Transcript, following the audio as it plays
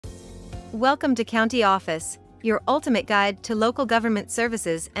Welcome to County Office, your ultimate guide to local government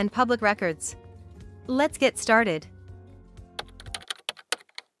services and public records. Let's get started.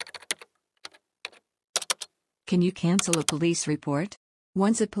 Can you cancel a police report?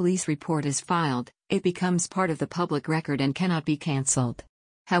 Once a police report is filed, it becomes part of the public record and cannot be cancelled.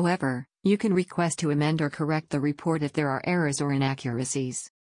 However, you can request to amend or correct the report if there are errors or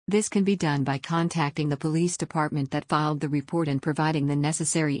inaccuracies. This can be done by contacting the police department that filed the report and providing the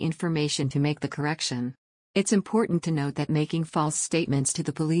necessary information to make the correction. It's important to note that making false statements to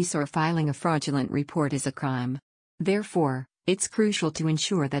the police or filing a fraudulent report is a crime. Therefore, it's crucial to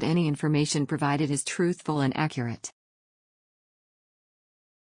ensure that any information provided is truthful and accurate.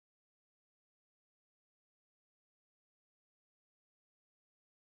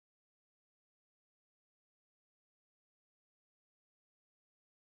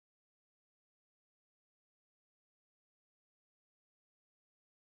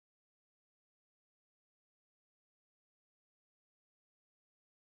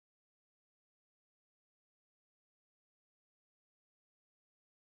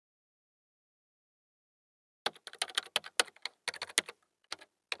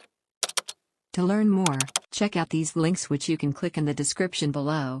 To learn more, check out these links which you can click in the description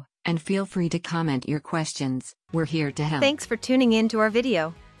below, and feel free to comment your questions. We're here to help. Thanks for tuning in to our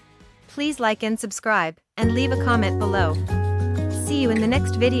video. Please like and subscribe, and leave a comment below. See you in the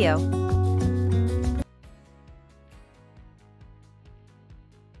next video.